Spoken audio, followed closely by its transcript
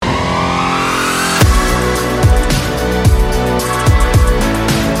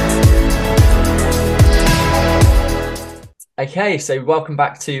Okay, so welcome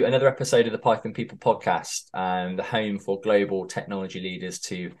back to another episode of the Python People podcast, the home for global technology leaders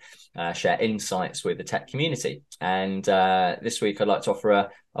to share insights with the tech community. And this week, I'd like to offer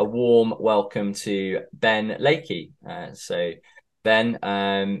a warm welcome to Ben Lakey. Ben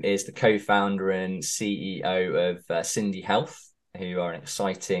is the co-founder and CEO of Cindy Health, who are an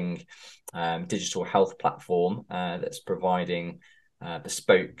exciting digital health platform that's providing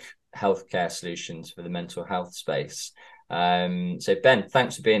bespoke healthcare solutions for the mental health space. So Ben,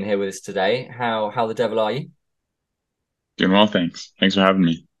 thanks for being here with us today. How the devil are you? Doing well, thanks. Thanks for having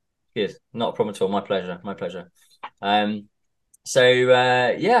me. Good, not a problem at all. My pleasure. My pleasure. Um,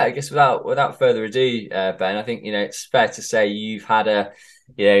 yeah, I guess without further ado, Ben, I think it's fair to say you've had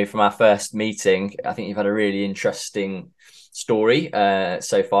from our first meeting, I think you've had a really interesting story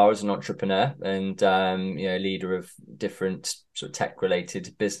so far as an entrepreneur and leader of different sort of tech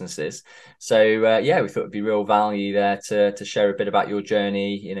related businesses. So yeah, we thought it'd be real value there to share a bit about your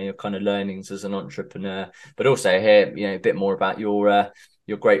journey, your kind of learnings as an entrepreneur, but also hear a bit more about your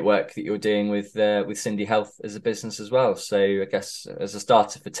great work that you're doing with Cindy Health as a business as well. So I guess as a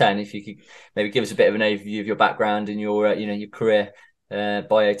starter for 10, if you could maybe give us a bit of an overview of your background and your career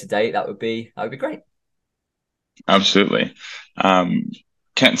bio to date, that would be great. Absolutely. Um,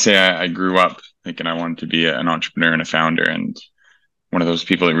 can't say I grew up thinking I wanted to be an entrepreneur and a founder, and one of those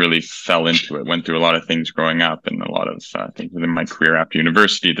people that really fell into it. Went through a lot of things growing up, and a lot of things within my career after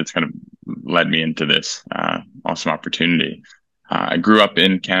university that's kind of led me into this awesome opportunity. I grew up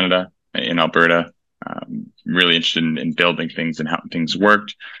in Canada, in Alberta, really interested in building things and how things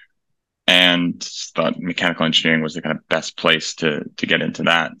worked, and thought mechanical engineering was the kind of best place to get into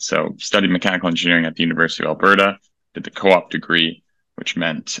that. So studied mechanical engineering at the University of Alberta, did the co-op degree, which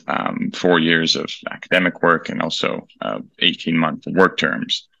meant 4 years of academic work and also 18-month work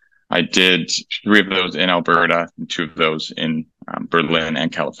terms. I did 3 of those in Alberta and 2 of those in Berlin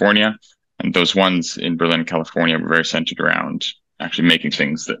and California. And those ones in Berlin and California were very centered around actually making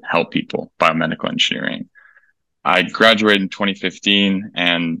things that help people, biomedical engineering. I graduated in 2015,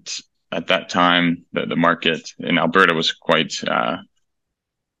 and at that time, the market in Alberta was quite a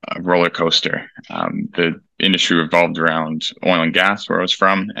roller coaster. The industry revolved around oil and gas, where I was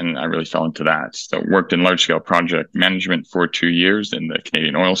from, and I really fell into that. So worked in large scale project management for 2 years in the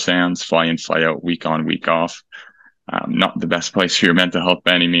Canadian oil sands, fly in, fly out, week on, week off. Not the best place for your mental health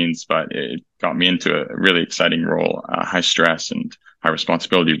by any means, but it got me into a really exciting role, high stress and high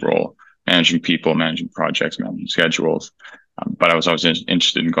responsibility role, managing people, managing projects, managing schedules. But I was always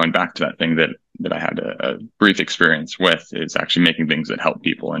interested in going back to that thing that I had a brief experience with, is actually making things that help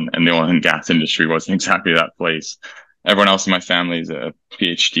people. And the oil and gas industry wasn't exactly that place. Everyone else in my family is a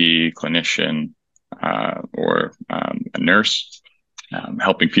PhD clinician or a nurse,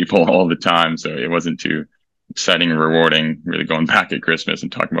 helping people all the time. So it wasn't too exciting and rewarding, really going back at Christmas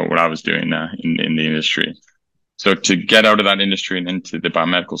and talking about what I was doing in the industry. So to get out of that industry and into the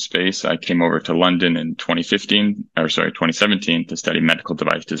biomedical space, I came over to London in 2017 to study medical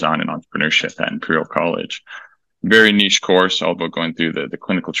device design and entrepreneurship at Imperial College. Very niche course, all about going through the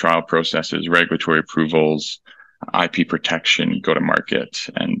clinical trial processes, regulatory approvals, IP protection, go to market,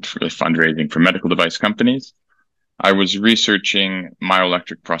 and really fundraising for medical device companies. I was researching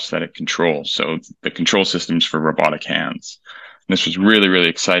myoelectric prosthetic control, so the control systems for robotic hands. This was really, really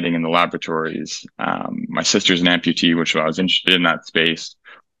exciting in the laboratories. My sister's an amputee, which I was interested in that space,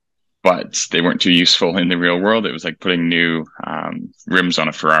 but they weren't too useful in the real world. It was like putting new rims on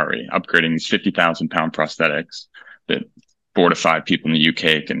a Ferrari, upgrading these 50,000 pound prosthetics that 4 to 5 people in the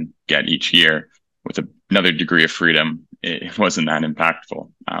UK can get each year with another degree of freedom. It wasn't that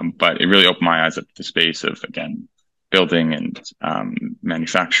impactful, but it really opened my eyes up to the space of, again, building and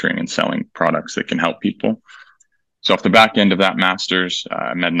manufacturing and selling products that can help people. So off the back end of that master's,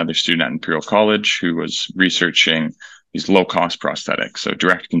 I met another student at Imperial College who was researching these low-cost prosthetics. So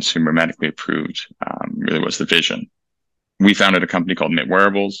direct consumer, medically approved, really was the vision. We founded a company called MIT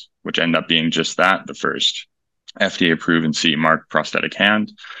Wearables, which ended up being just that, the first FDA approved and CE marked prosthetic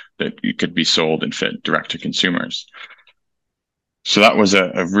hand that could be sold and fit direct to consumers. So that was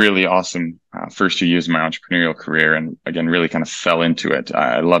a really awesome first few years of my entrepreneurial career, and again, really kind of fell into it.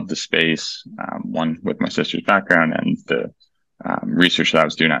 I loved the space, one with my sister's background and the research that I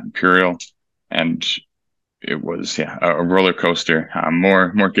was doing at Imperial, and it was a roller coaster.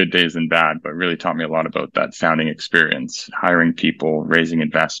 More good days than bad, but really taught me a lot about that founding experience, hiring people, raising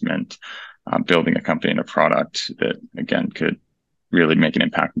investment, building a company and a product that again could really make an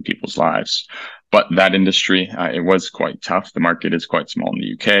impact in people's lives. But that industry, it was quite tough. The market is quite small in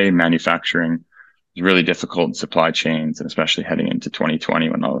the UK. Manufacturing is really difficult in supply chains, and especially heading into 2020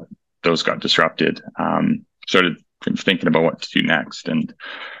 when all those got disrupted. Started thinking about what to do next. And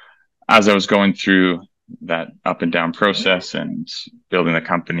as I was going through that up and down process and building the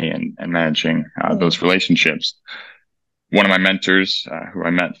company and managing those relationships, one of my mentors, who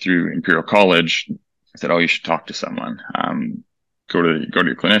I met through Imperial College, said, "Oh, you should talk to someone. Go to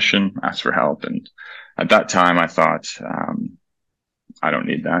your clinician, ask for help." And at that time, I thought, I don't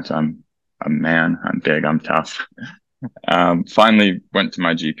need that. I'm a man. I'm big. I'm tough. Finally went to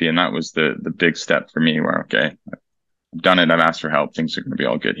my GP, and that was the big step for me. Where okay, I've done it. I've asked for help. Things are going to be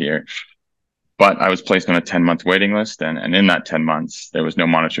all good here. But I was placed on a 10-month waiting list. And in that 10 months, there was no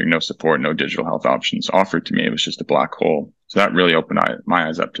monitoring, no support, no digital health options offered to me. It was just a black hole. So that really opened my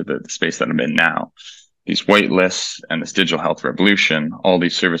eyes up to the space that I'm in now. These wait lists and this digital health revolution, all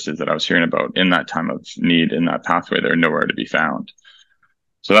these services that I was hearing about in that time of need, in that pathway, they're nowhere to be found.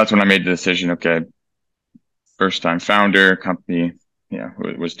 So that's when I made the decision, okay, first time founder, company,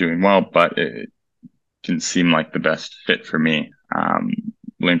 was doing well, but it didn't seem like the best fit for me.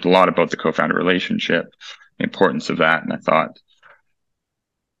 Learned a lot about the co-founder relationship, the importance of that. And I thought,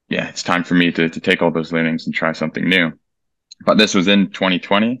 yeah, it's time for me to take all those learnings and try something new. But this was in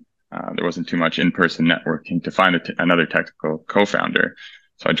 2020. There wasn't too much in-person networking to find another technical co-founder.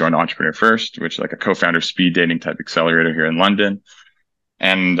 So I joined Entrepreneur First, which is like a co-founder speed dating type accelerator here in London.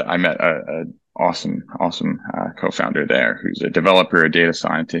 And I met a awesome co-founder there who's a developer, a data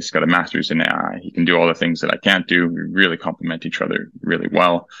scientist, got a master's in AI. He can do all the things that I can't do. We really complement each other really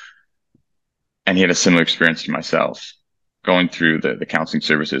well. And he had a similar experience to myself, going through the counseling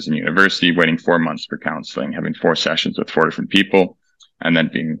services in university, waiting 4 months for counseling, having 4 sessions with 4 different people, and then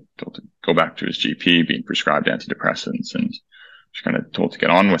being told to go back to his GP, being prescribed antidepressants, and just kind of told to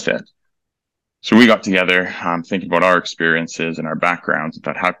get on with it. So we got together, thinking about our experiences and our backgrounds and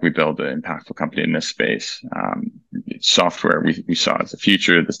thought, how can we build an impactful company in this space? Software we saw as the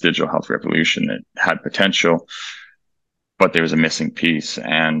future, this digital health revolution that had potential, but there was a missing piece.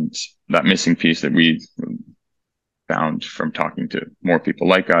 And that missing piece that we found from talking to more people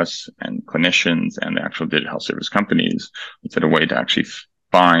like us and clinicians and the actual digital health service companies was that a way to actually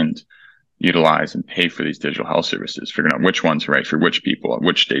find, utilize, and pay for these digital health services, figuring out which ones are right for which people at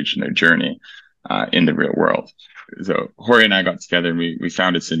which stage in their journey in the real world. So Jorge and I got together and we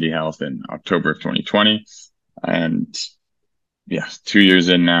founded Cindy Health in October of 2020. And yeah, 2 years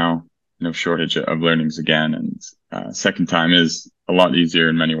in now, no shortage of learnings again. And second time is a lot easier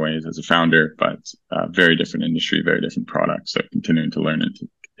in many ways as a founder, but very different industry, very different products. So continuing to learn and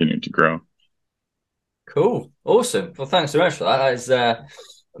continuing to grow. Cool. Awesome. Well, thanks so much for that. That is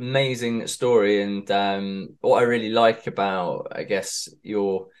amazing story. And what I really like about, I guess,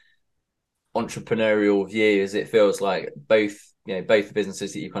 your entrepreneurial view is it feels like both the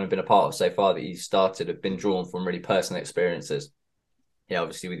businesses that you've kind of been a part of so far that you started have been drawn from really personal experiences. Yeah,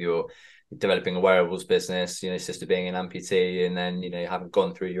 obviously with your developing a wearables business, sister being an amputee, and then, having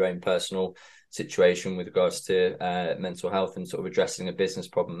gone through your own personal situation with regards to mental health and sort of addressing a business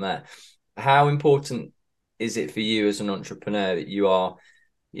problem there. How important is it for you as an entrepreneur that you are,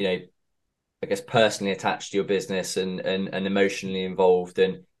 I guess, personally attached to your business and emotionally involved,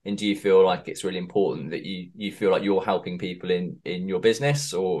 and do you feel like it's really important that you feel like you're helping people in your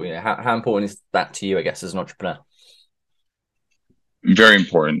business, or how important is that to you, I guess, as an entrepreneur? Very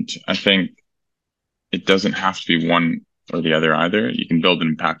important. I think it doesn't have to be one or the other either. You can build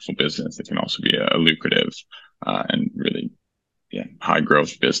an impactful business that can also be a lucrative and really high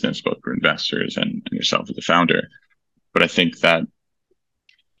growth business, both for investors and yourself as a founder. But I think that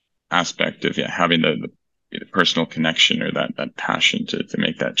aspect of having the personal connection or that passion to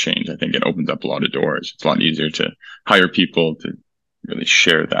make that change, I think it opens up a lot of doors. It's a lot easier to hire people to really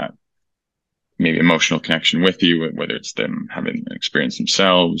share that maybe emotional connection with you, whether it's them having an experience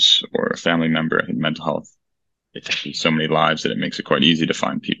themselves or a family member. I think mental health, it touches so many lives that it makes it quite easy to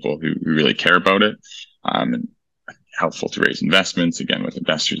find people who really care about it. And helpful to raise investments, again, with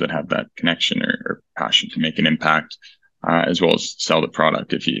investors that have that connection or passion to make an impact, as well as sell the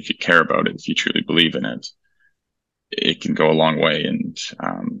product. If you care about it, if you truly believe in it, it can go a long way. And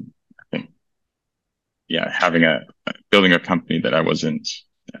I think, building a company that I wasn't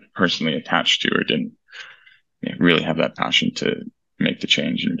personally attached to or didn't really have that passion to make the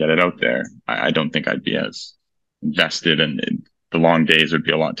change and get it out there, I don't think I'd be as invested, and the long days would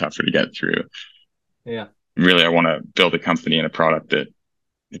be a lot tougher to get through. Yeah. Really, I want to build a company and a product that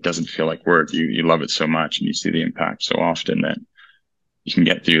it doesn't feel like work. You love it so much and you see the impact so often that you can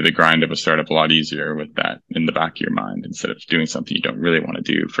get through the grind of a startup a lot easier with that in the back of your mind, instead of doing something you don't really want to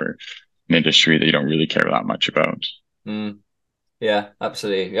do for an industry that you don't really care that much about. Yeah,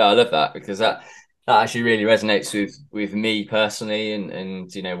 absolutely. Yeah, I love that, because that actually really resonates with me personally,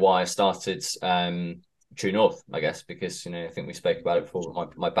 and why I started true north, I guess, because I think we spoke about it before.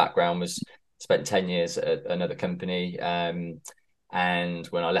 My background was spent 10 years at another company, and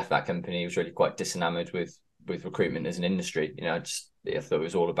when I left that company, I was really quite disenamored with recruitment as an industry. I thought it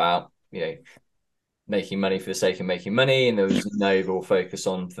was all about making money for the sake of making money, and there was no real focus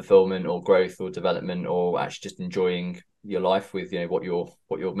on fulfillment or growth or development or actually just enjoying your life with what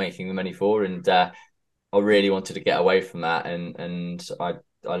you're making the money for. And I really wanted to get away from that, and I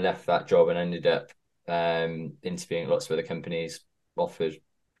left that job and ended up interviewing lots of other companies, offered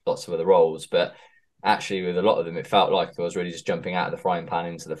lots of other roles, but actually with a lot of them it felt like I was really just jumping out of the frying pan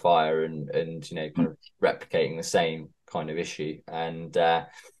into the fire, and kind of replicating the same kind of issue. And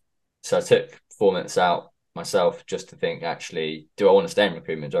so I took 4 months out myself just to think, actually, do I want to stay in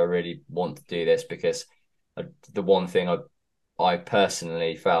recruitment? Do I really want to do this? Because the one thing I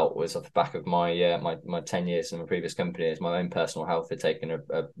personally felt was off the back of my my 10 years in my previous company is my own personal health had taken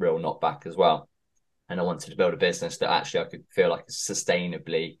a real knockback as well. And I wanted to build a business that actually I could feel like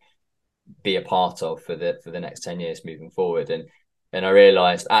sustainably be a part of for the next 10 years moving forward. And I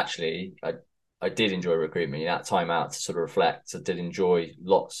realized actually I did enjoy recruitment. That time out to sort of reflect, I did enjoy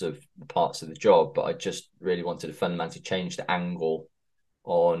lots of parts of the job, but I just really wanted to fundamentally change the angle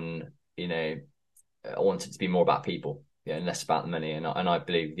on, I wanted to be more about people, and less about the money. And I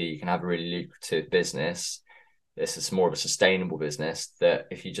believe that you can have a really lucrative business. This is more of a sustainable business that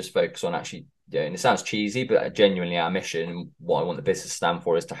if you just focus on actually, and it sounds cheesy, but genuinely our mission, what I want the business to stand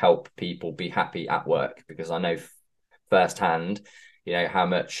for, is to help people be happy at work, because I know firsthand, how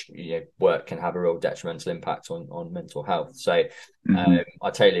much work can have a real detrimental impact on mental health. So I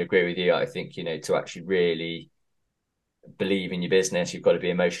totally agree with you. I think to actually really believe in your business, you've got to be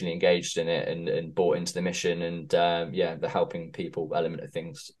emotionally engaged in it and bought into the mission. And the helping people element of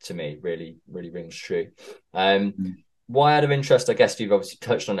things, to me, really rings true. Why, out of interest, I guess you've obviously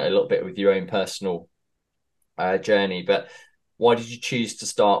touched on it a little bit with your own personal journey, but why did you choose to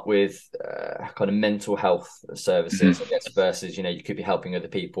start with kind of mental health services, I guess, versus, you could be helping other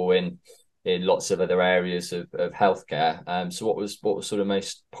people in lots of other areas of healthcare. So what was sort of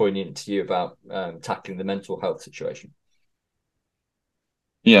most poignant to you about tackling the mental health situation?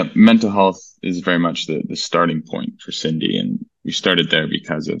 Yeah, mental health is very much the starting point for Cindy. And we started there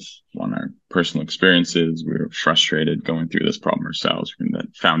because of our personal experiences. We were frustrated going through this problem ourselves. From the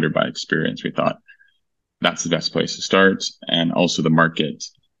founder by experience, we thought that's the best place to start. And also the market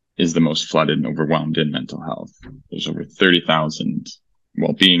is the most flooded and overwhelmed in mental health. There's over 30,000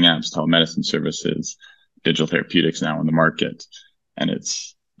 well-being apps, telemedicine services, digital therapeutics now on the market. And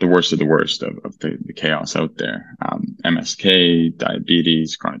it's the worst of the worst of the chaos out there. MSK,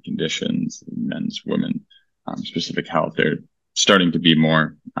 diabetes, chronic conditions, men's, women, specific health, they're starting to be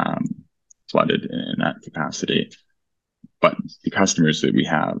more flooded in that capacity. But the customers that we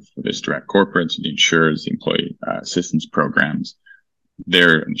have, there's direct corporates, the insurers, the employee assistance programs,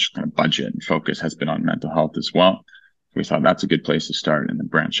 their kind of budget and focus has been on mental health as well. We thought that's a good place to start and then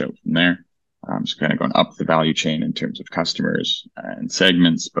branch out from there. So kind of going up the value chain in terms of customers and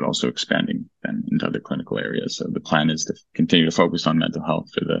segments, but also expanding then into other clinical areas. So the plan is to continue to focus on mental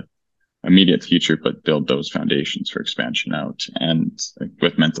health for the immediate future, but build those foundations for expansion out. And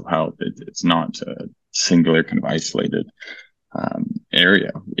with mental health, it's not a singular kind of isolated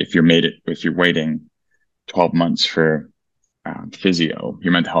area. If you're waiting 12 months for physio,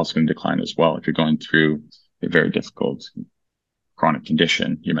 your mental health is going to decline as well. If you're going through a very difficult chronic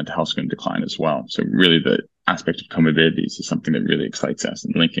condition, your mental health is going to decline as well. So really the aspect of comorbidities is something that really excites us,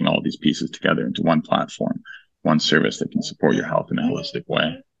 and linking all these pieces together into one platform, one service that can support your health in a holistic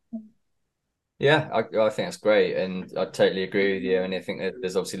way. Yeah, I think that's great, and I totally agree with you. And I think that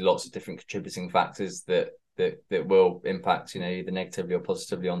there's obviously lots of different contributing factors that will impact, either negatively or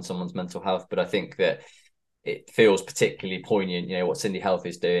positively on someone's mental health. But I think that it feels particularly poignant, what Cindy Health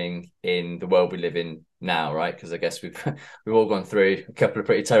is doing in the world we live in now, right? Because I guess we've all gone through a couple of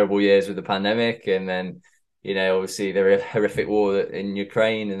pretty terrible years with the pandemic, and then obviously the horrific war in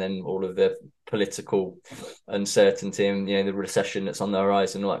Ukraine, and then all of the political uncertainty and the recession that's on the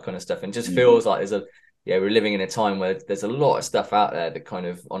horizon, all that kind of stuff. And it just feels like we're living in a time where there's a lot of stuff out there that kind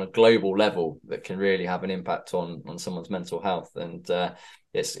of on a global level that can really have an impact on someone's mental health. And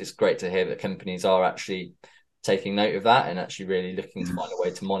it's great to hear that companies are actually taking note of that and actually really looking to find a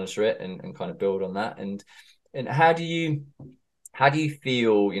way to monitor it and kind of build on that. And how do you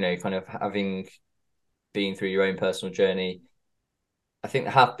feel, kind of having been through your own personal journey? I think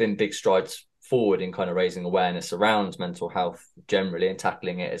there have been big strides forward in kind of raising awareness around mental health generally and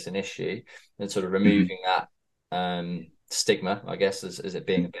tackling it as an issue and sort of removing that stigma, I guess, as it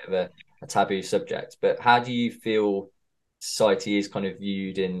being a bit of a taboo subject. But how do you feel society is kind of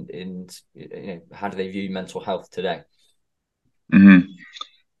viewed in how do they view mental health today? Mm-hmm.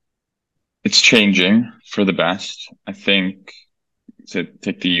 It's changing for the best. I think to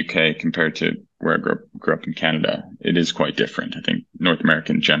take the UK compared to where I grew up in Canada, it is quite different. I think North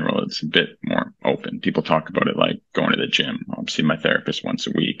America in general, it's a bit more open. People talk about it like going to the gym. I'll see my therapist once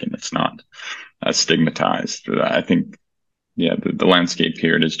a week, and it's not as stigmatized. I think, yeah, the landscape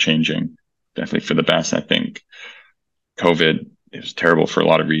here, it is changing definitely for the best. I think COVID is terrible for a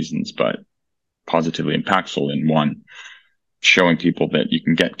lot of reasons, but positively impactful in one, showing people that you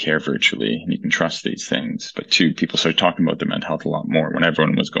can get care virtually and you can trust these things. But two, people started talking about their mental health a lot more when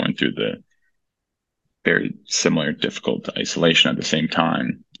everyone was going through the very similar, difficult isolation at the same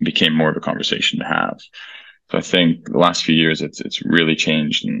time. It became more of a conversation to have. So I think the last few years, it's really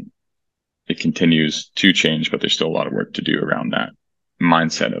changed, and it continues to change, but there's still a lot of work to do around that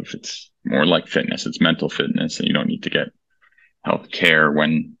mindset of it's more like fitness. It's mental fitness, and you don't need to get health care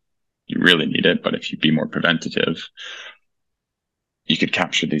when you really need it. But if you be more preventative, you could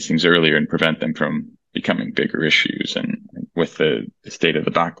capture these things earlier and prevent them from becoming bigger issues. And with the state of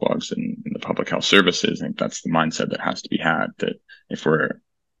the backlogs in the public health services, I think that's the mindset that has to be had, that if we're,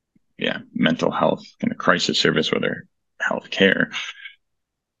 mental health in a crisis service, whether health care,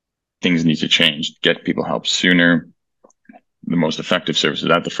 things need to change, get people help sooner, the most effective services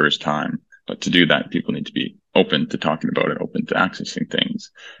at the first time. But to do that, people need to be open to talking about it, open to accessing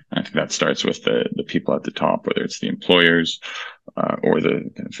things. And I think that starts with the people at the top, whether it's the employers or the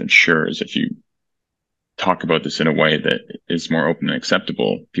kind of insurers. If you talk about this in a way that is more open and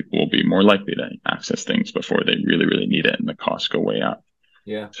acceptable, people will be more likely to access things before they really, really need it, and the costs go way up.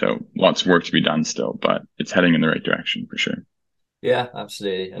 Yeah. So lots of work to be done still, but it's heading in the right direction for sure. Yeah,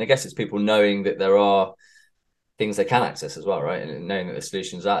 absolutely. And I guess it's people knowing that there are things they can access as well, right? And knowing that the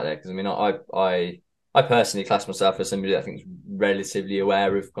solutions out there. Because I mean, I personally class myself as somebody that I think is relatively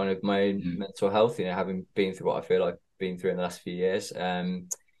aware of kind of my own mental health, having been through what I feel like I've been through in the last few years.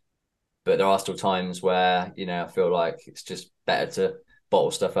 But there are still times where, I feel like it's just better to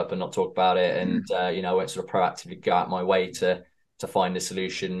bottle stuff up and not talk about it. And, I won't sort of proactively go out my way to find a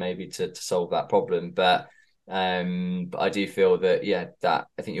solution, maybe to solve that problem. But I do feel that, that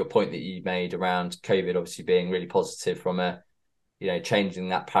I think your point that you made around COVID obviously being really positive from a, changing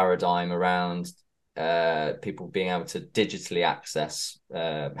that paradigm around people being able to digitally access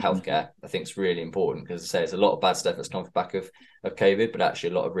healthcare, I think is really important, because I say there's a lot of bad stuff that's come off the back of COVID, but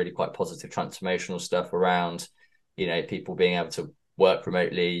actually a lot of really quite positive transformational stuff around, people being able to work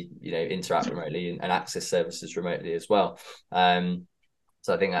remotely, interact remotely and access services remotely as well.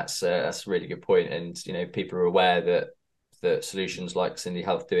 So I think that's a really good point. And, people are aware that solutions like Cindy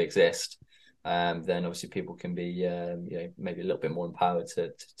Health do exist. Then obviously people can be, maybe a little bit more empowered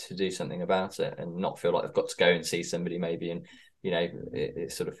to do something about it, and not feel like they've got to go and see somebody maybe. And,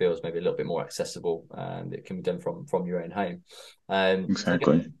 it sort of feels maybe a little bit more accessible, that can be done from your own home.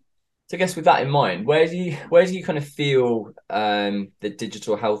 Exactly. So I guess with that in mind, where do you kind of feel the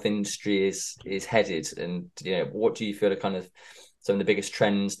digital health industry is headed, and what do you feel are kind of some of the biggest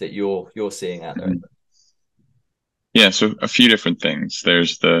trends that you're seeing out there? Yeah, so a few different things.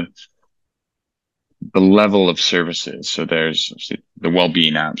 There's the level of services. So there's the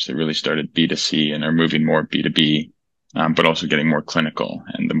well-being apps that really started B2C and are moving more B2B, but also getting more clinical,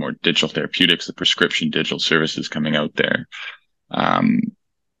 and the more digital therapeutics, the prescription digital services coming out there.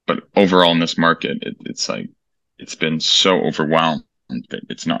 But overall in this market, it's been so overwhelmed that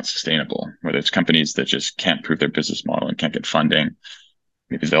it's not sustainable. Whether it's companies that just can't prove their business model and can't get funding,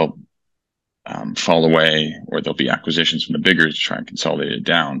 maybe they'll fall away, or there'll be acquisitions from the biggers to try and consolidate it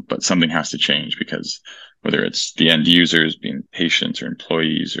down. But something has to change, because whether it's the end users being patients or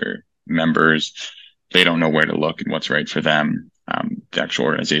employees or members, they don't know where to look and what's right for them. The actual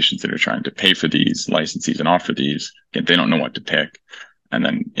organizations that are trying to pay for these licensees and offer these, again, they don't know what to pick. And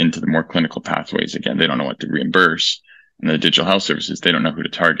then into the more clinical pathways, again, they don't know what to reimburse. And the digital health services, they don't know who to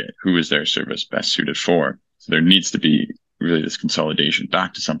target. Who is their service best suited for? So there needs to be really this consolidation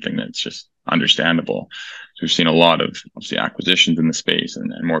back to something that's just understandable. So we've seen a lot of obviously acquisitions in the space,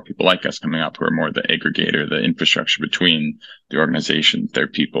 and more people like us coming up who are more the aggregator, the infrastructure between the organizations, their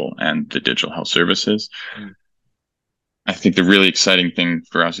people, and the digital health services. I think the really exciting thing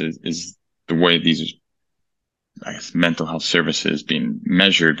for us is the way these, I guess, mental health services being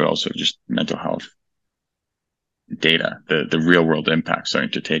measured, but also just mental health data, the real world impact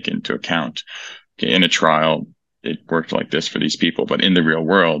starting to take into account. Okay, in a trial, it worked like this for these people, but in the real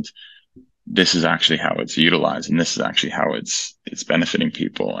world, this is actually how it's utilized, and this is actually how it's benefiting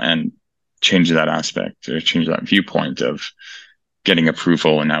people. And changing that aspect, or change that viewpoint of getting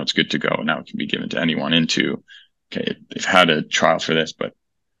approval and now it's good to go, and now it can be given to anyone, into okay, they've had a trial for this, but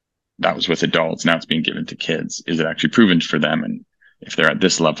that was with adults. Now it's being given to kids. Is it actually proven for them? And if they're at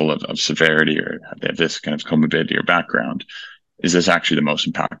this level of severity, or they have this kind of comorbidity or background, is this actually the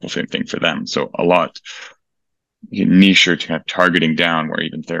most impactful thing for them? So a lot niche or kind of targeting down, where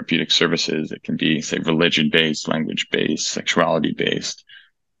even therapeutic services, it can be, say, religion-based, language-based, sexuality-based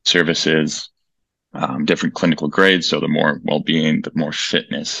services, different clinical grades. So the more well-being, the more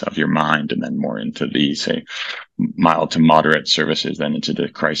fitness of your mind, and then more into the, say, mild to moderate services, then into the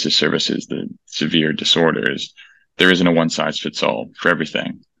crisis services, the severe disorders. There isn't a one-size-fits-all for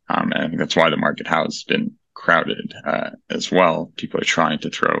everything. And I think that's why the market has been crowded as well. People are trying to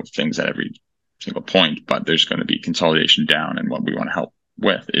throw things at every single point, but there's going to be consolidation down. And what we want to help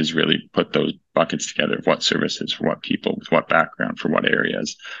with is really put those buckets together of what services for what people, with what background, for what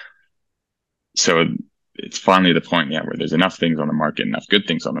areas. So it's finally the point, where there's enough things on the market, enough good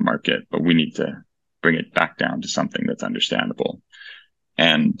things on the market, but we need to bring it back down to something that's understandable.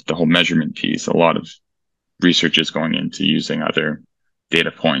 And the whole measurement piece, a lot of research is going into using other data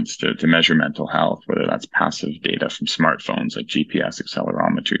points to measure mental health, whether that's passive data from smartphones like GPS,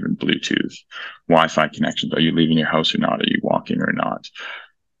 accelerometer, even Bluetooth, Wi-Fi connections. Are you leaving your house or not? Are you walking or not?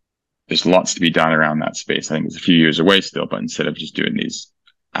 There's lots to be done around that space. I think it's a few years away still, but instead of just doing these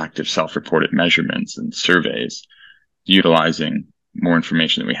active self-reported measurements and surveys, utilizing more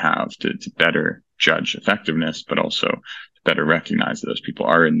information that we have to better judge effectiveness, but also to better recognize that those people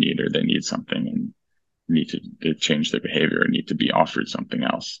are in need, or they need something and need to change their behavior, or need to be offered something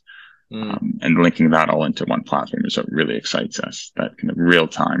else. And linking that all into one platform is what really excites us. That kind of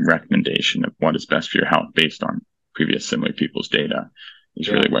real-time recommendation of what is best for your health based on previous similar people's data is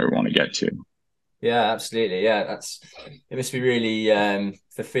really where we want to get to. Yeah, absolutely. Yeah, it must be really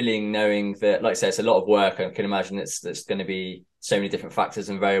fulfilling knowing that, like I say, it's a lot of work. I can imagine there's going to be so many different factors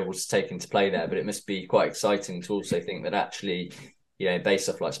and variables to take into play there, but it must be quite exciting to also think that actually, based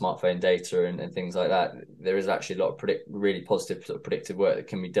off like smartphone data and things like that, there is actually a lot of really positive sort of predictive work that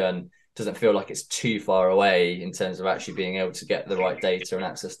can be done. It doesn't feel like it's too far away in terms of actually being able to get the right data and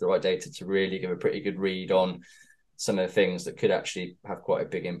access the right data to really give a pretty good read on some of the things that could actually have quite a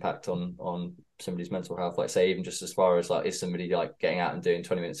big impact on somebody's mental health. Like say, even just as far as like, is somebody like getting out and doing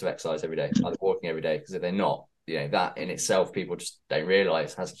 20 minutes of exercise every day, either walking every day? Because if they're not, that in itself, people just don't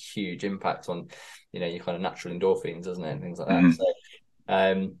realize has a huge impact on, your kind of natural endorphins, doesn't it? And things like that.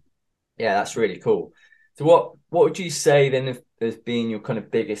 So, that's really cool. So what would you say then has been your kind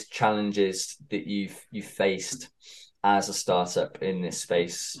of biggest challenges that you've faced as a startup in this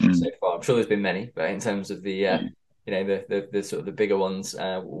space so far? I'm sure there's been many, but in terms of the the sort of the bigger ones,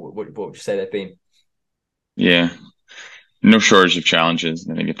 what would you say they've been? Yeah, no shortage of challenges.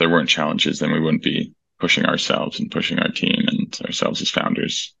 I think if there weren't challenges, then we wouldn't be pushing ourselves and pushing our team and ourselves as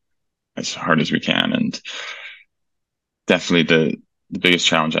founders as hard as we can. And definitely the biggest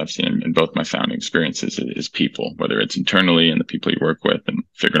challenge I've seen in both my founding experiences is people, whether it's internally and the people you work with, and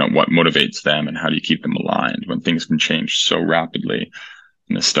figuring out what motivates them and how do you keep them aligned when things can change so rapidly.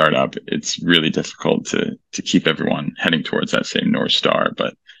 In a startup, it's really difficult to keep everyone heading towards that same North Star,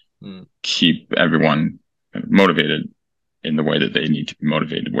 but keep everyone motivated in the way that they need to be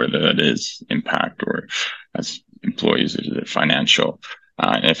motivated, whether that is impact or as employees, is it financial?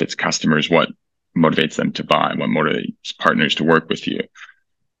 And if it's customers, what motivates them to buy, what motivates partners to work with you.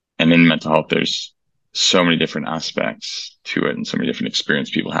 And in mental health, there's so many different aspects to it and so many different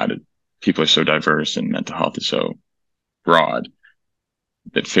experiences people had. People are so diverse and mental health is so broad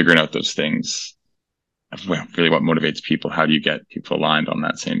that figuring out those things, really what motivates people, how do you get people aligned on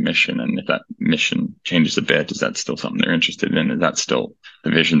that same mission? And if that mission changes a bit, is that still something they're interested in? Is that still the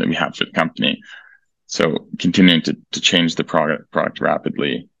vision that we have for the company? So continuing to change the product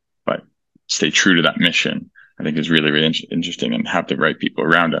rapidly, but stay true to that mission, I think is really, really interesting, and have the right people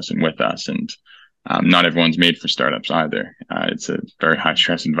around us and with us. And not everyone's made for startups either. It's a very high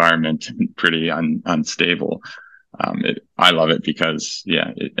stress environment and pretty unstable. I love it because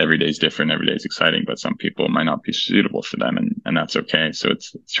every day is different. Every day is exciting, but some people might not be suitable for them, and that's okay. So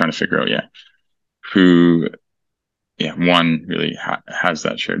it's trying to figure out, who, one really has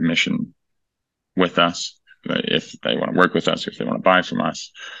that shared mission with us, if they want to work with us, or if they want to buy from us.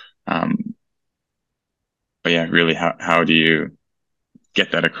 But really, how do you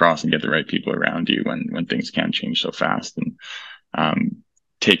get that across and get the right people around you when things can change so fast? And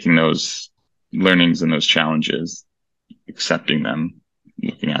taking those learnings and those challenges, accepting them,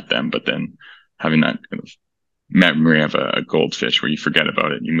 looking at them, but then having that kind of memory of a goldfish where you forget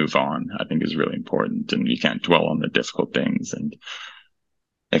about it and you move on, I think is really important. And you can't dwell on the difficult things. And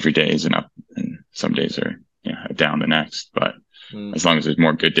every day is an up, and some days are down the next. But as long as there's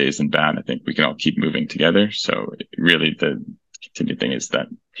more good days than bad, I think we can all keep moving together. So really the continued thing is that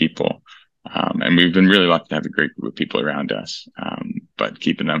people, and we've been really lucky to have a great group of people around us, but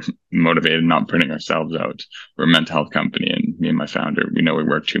keeping them motivated, not burning ourselves out. We're a mental health company, and me and my founder, we know we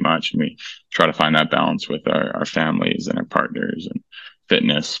work too much, and we try to find that balance with our families and our partners and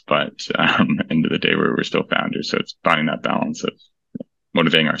fitness. But end of the day, we're still founders. So it's finding that balance of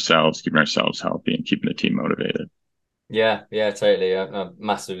motivating ourselves, keeping ourselves healthy, and keeping the team motivated. Yeah, totally. I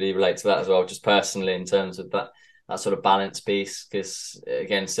massively relate to that as well, just personally in terms of that sort of balance piece. Because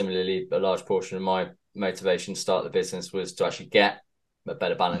again, similarly, a large portion of my motivation to start the business was to actually get a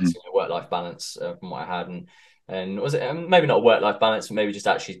better balance, work-life balance from what I had, and was it maybe not a work-life balance, but maybe just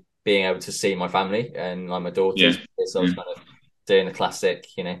actually being able to see my family and like my daughters. So I was kind of doing the classic,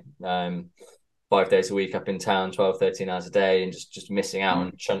 5 days a week up in town, 12, 13 hours a day, and just missing out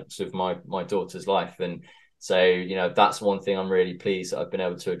on chunks of my daughter's life. And so, that's one thing I'm really pleased that I've been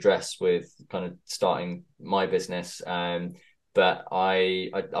able to address with kind of starting my business. But I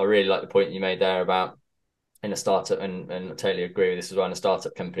really like the point you made there about in a startup, and I totally agree with this as well. In a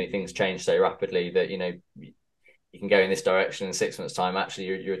startup company, things change so rapidly that, you can go in this direction in 6 months' time.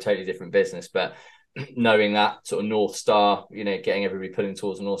 Actually, you're a totally different business. But knowing that sort of North Star, getting everybody pulling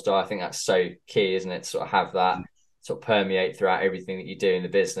towards the North Star, I think that's so key, isn't it? To sort of have that sort of permeate throughout everything that you do in the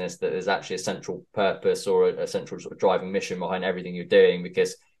business, that there's actually a central purpose or a central sort of driving mission behind everything you're doing,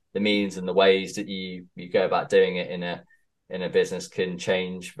 because the means and the ways that you go about doing it in a business can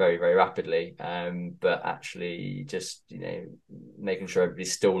change very, very rapidly. But actually just, making sure everybody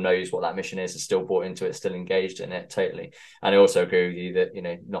still knows what that mission is still bought into it, still engaged in it, totally. And I also agree with you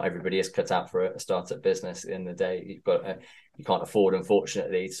that, not everybody is cut out for a startup business. At the end of the day, you can't afford,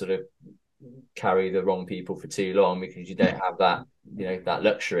 unfortunately, to sort of carry the wrong people for too long, because you don't have that, that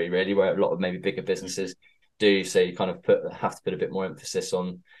luxury really, where a lot of maybe bigger businesses do. So you kind of have to put a bit more emphasis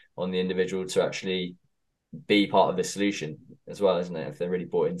on the individual to actually be part of the solution as well, isn't it? If they're really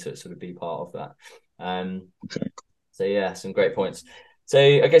bought into it, sort of be part of that. So yeah, some great points. So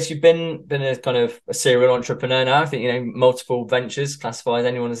I guess you've been a kind of a serial entrepreneur now. I think multiple ventures classifies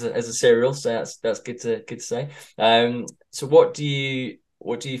anyone as a serial. So that's good to say. So what do you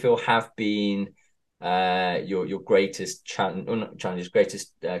feel have been your greatest challenges,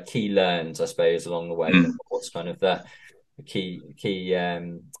 greatest key learns, I suppose, along the way? What's kind of the key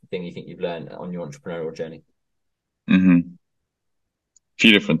thing you think you've learned on your entrepreneurial journey? A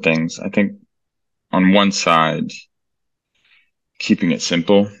few different things. I think on one side, keeping it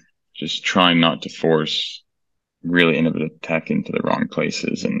simple, just trying not to force really innovative tech into the wrong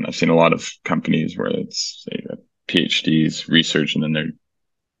places. And I've seen a lot of companies where it's, say, PhDs, research, and then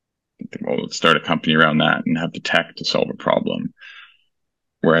let's start a company around that and have the tech to solve a problem.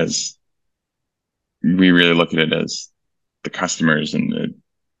 Whereas we really look at it as the customers and the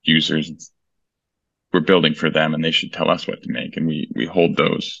users, we're building for them, and they should tell us what to make. And we hold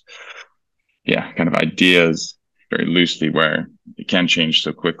those, kind of ideas very loosely, where it can change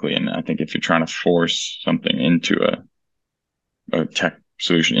so quickly. And I think if you're trying to force something into a tech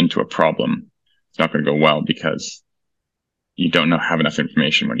solution into a problem, it's not going to go well, because you don't have enough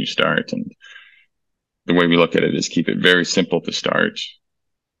information when you start. And the way we look at it is keep it very simple to start,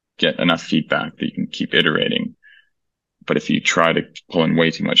 get enough feedback that you can keep iterating. But if you try to pull in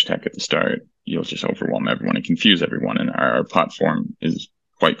way too much tech at the start, you'll just overwhelm everyone and confuse everyone. And our platform is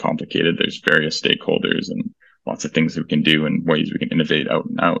quite complicated. There's various stakeholders and lots of things that we can do and ways we can innovate out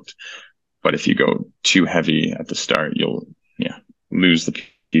and out. But if you go too heavy at the start, you'll lose the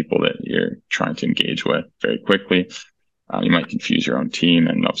people that you're trying to engage with very quickly. You might confuse your own team.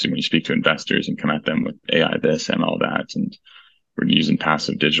 And obviously when you speak to investors and come at them with AI this and all that, and we're using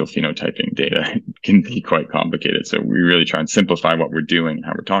passive digital phenotyping data, it can be quite complicated. So we really try and simplify what we're doing and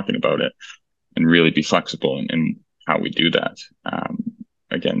how we're talking about it, and really be flexible in how we do that.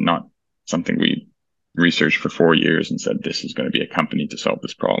 Again, not something we researched for 4 years and said, this is going to be a company to solve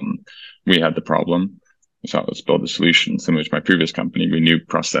this problem. We had the problem. We thought, let's build a solution. Similar to my previous company, we knew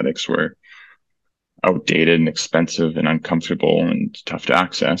prosthetics were outdated and expensive and uncomfortable and tough to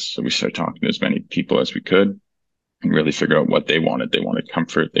access. So we started talking to as many people as we could and really figure out what they wanted. They wanted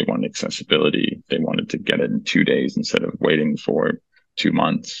comfort. They wanted accessibility. They wanted to get it in 2 days instead of waiting for 2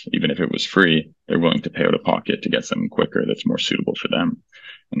 months. Even if it was free, they're willing to pay out of pocket to get something quicker that's more suitable for them.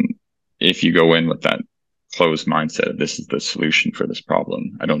 And if you go in with that closed mindset of this is the solution for this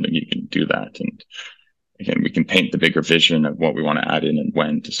problem, I don't think you can do that. And again, we can paint the bigger vision of what we want to add in and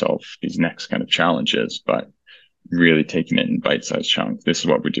when to solve these next kind of challenges, but really taking it in bite-sized chunks. This is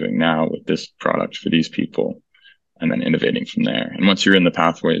what we're doing now with this product for these people. and then innovating from there. And once you're in the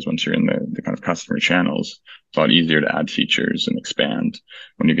pathways, once you're in the kind of customer channels, it's a lot easier to add features and expand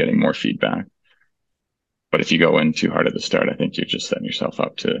when you're getting more feedback. But if you go in too hard at the start, I think you're just setting yourself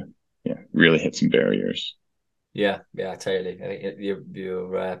up to really hit some barriers. Yeah, totally. I think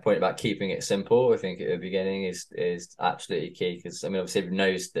your point about keeping it simple, I think at the beginning is absolutely key, because I mean, obviously everyone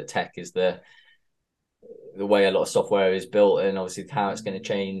knows that tech is the way a lot of software is built, and obviously how it's going to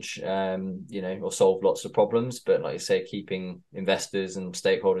change, or solve lots of problems. But like you say, keeping investors and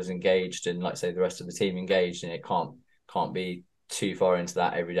stakeholders engaged, and like say the rest of the team engaged, and it can't be too far into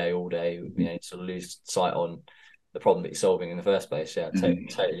that every day, all day, sort of lose sight on the problem that you're solving in the first place. Yeah,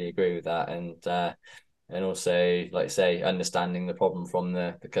 totally agree with that. And also, like I say, understanding the problem from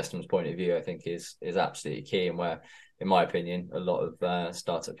the customer's point of view, I think is absolutely key. And where, in my opinion, a lot of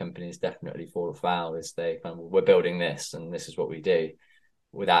startup companies definitely fall foul is they kind of, we're building this and this is what we do,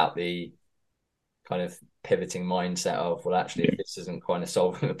 without the kind of pivoting mindset of, well, actually, if this isn't kind of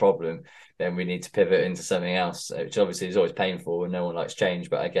solving the problem, then we need to pivot into something else, which obviously is always painful and no one likes change.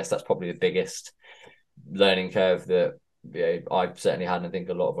 But I guess that's probably the biggest learning curve that I've certainly had, and I think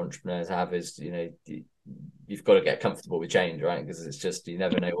a lot of entrepreneurs have, is you've got to get comfortable with change, right? Because it's just, you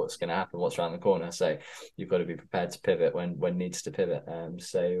never know what's going to happen, what's around the corner. So you've got to be prepared to pivot when needs to pivot.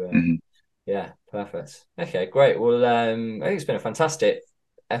 Yeah, perfect. Okay, great. Well, I think it's been a fantastic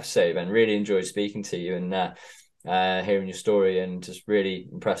episode, and really enjoyed speaking to you and hearing your story, and just really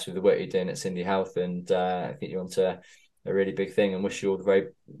impressed with the work you're doing at Cindy Health. And I think you're onto a really big thing, and wish you all the very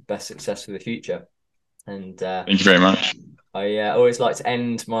best success for the future. And thank you very much. I always like to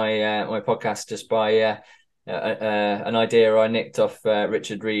end my my podcast just by an idea I nicked off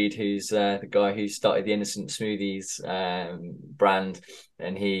Richard Reed, who's the guy who started the Innocent Smoothies brand,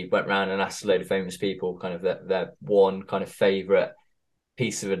 and he went around and asked a load of famous people kind of their one kind of favorite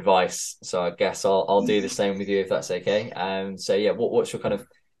piece of advice. So I guess I'll do the same with you, if that's okay. So yeah, what's your kind of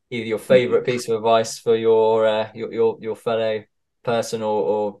either your favorite piece of advice for your fellow person,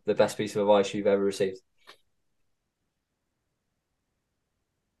 or the best piece of advice you've ever received?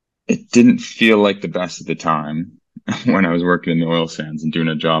 It didn't feel like the best at the time when I was working in the oil sands and doing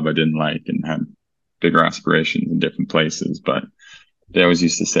a job I didn't like and had bigger aspirations in different places. But they always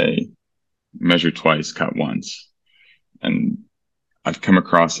used to say, measure twice, cut once. And I've come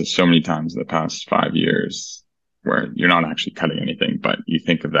across this so many times in the past 5 years where you're not actually cutting anything, but you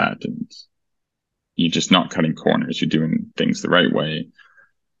think of that and you're just not cutting corners. You're doing things the right way,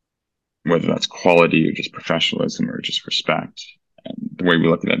 whether that's quality or just professionalism or just respect. And the way we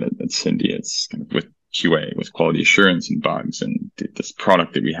look at it at Cindy, it's kind of with QA, with quality assurance and bugs, and this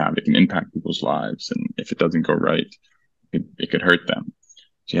product that we have, it can impact people's lives. And if it doesn't go right, it could hurt them.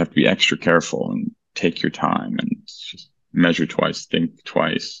 So you have to be extra careful and take your time and just measure twice, think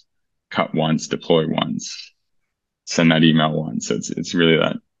twice, cut once, deploy once, send that email once. So it's really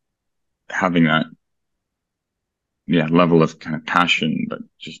that, having that level of kind of passion, but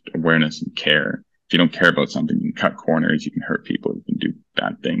just awareness and care. If you don't care about something, you can cut corners, you can hurt people, you can do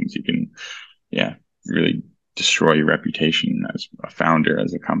bad things, you can, really destroy your reputation as a founder,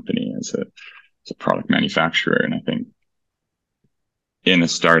 as a company, as a product manufacturer. And I think in a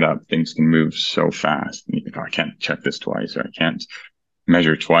startup, things can move so fast. And you think, I can't check this twice, or I can't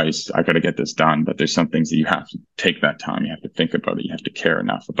measure twice. I got to get this done. But there's some things that you have to take that time. You have to think about it. You have to care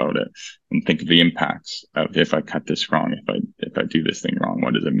enough about it and think of the impacts of, if I cut this wrong, if I do this thing wrong,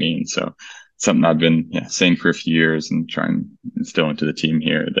 what does it mean? So something I've been saying for a few years and trying to instill into the team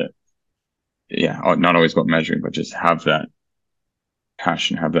here, that, not always about measuring, but just have that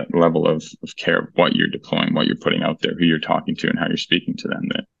passion, have that level of care of what you're deploying, what you're putting out there, who you're talking to and how you're speaking to them.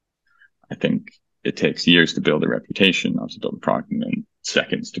 That I think it takes years to build a reputation, not to build a product, and then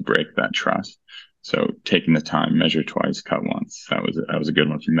seconds to break that trust. So taking the time, measure twice, cut once. That was a good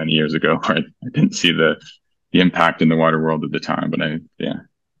one from many years ago. I didn't see the impact in the wider world at the time, but I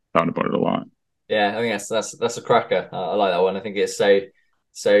thought about it a lot. Yeah, I think that's a cracker. I like that one. I think it's so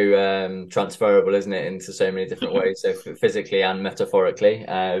transferable, isn't it, into so many different ways, so physically and metaphorically.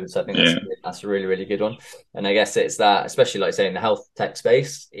 So I think that's a really, really good one. And I guess it's that, especially like say in the health tech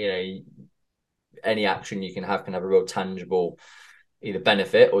space, any action you can have a real tangible either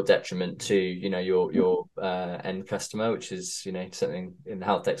benefit or detriment to your end customer, which is something in the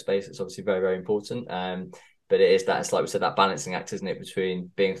health tech space. It's obviously very, very important. But it's like we said, that balancing act, isn't it,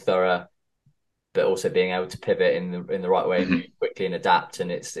 between being thorough but also being able to pivot in the right way and move quickly and adapt. And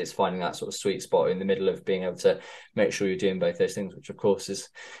it's finding that sort of sweet spot in the middle of being able to make sure you're doing both those things, which of course is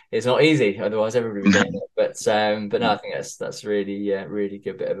not easy. Otherwise everybody would be doing it. But no, I think that's really really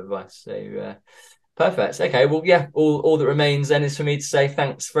good bit of advice. So perfect. Okay, well, all that remains then is for me to say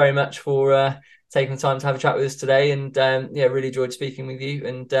thanks very much for taking the time to have a chat with us today. And yeah, really enjoyed speaking with you,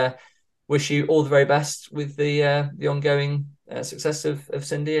 and wish you all the very best with the ongoing success of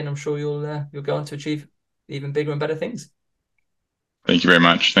Cindy. And I'm sure you'll go on to achieve even bigger and better things. Thank you very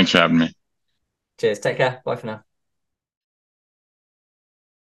much. Thanks for having me. Cheers. Take care. Bye for now.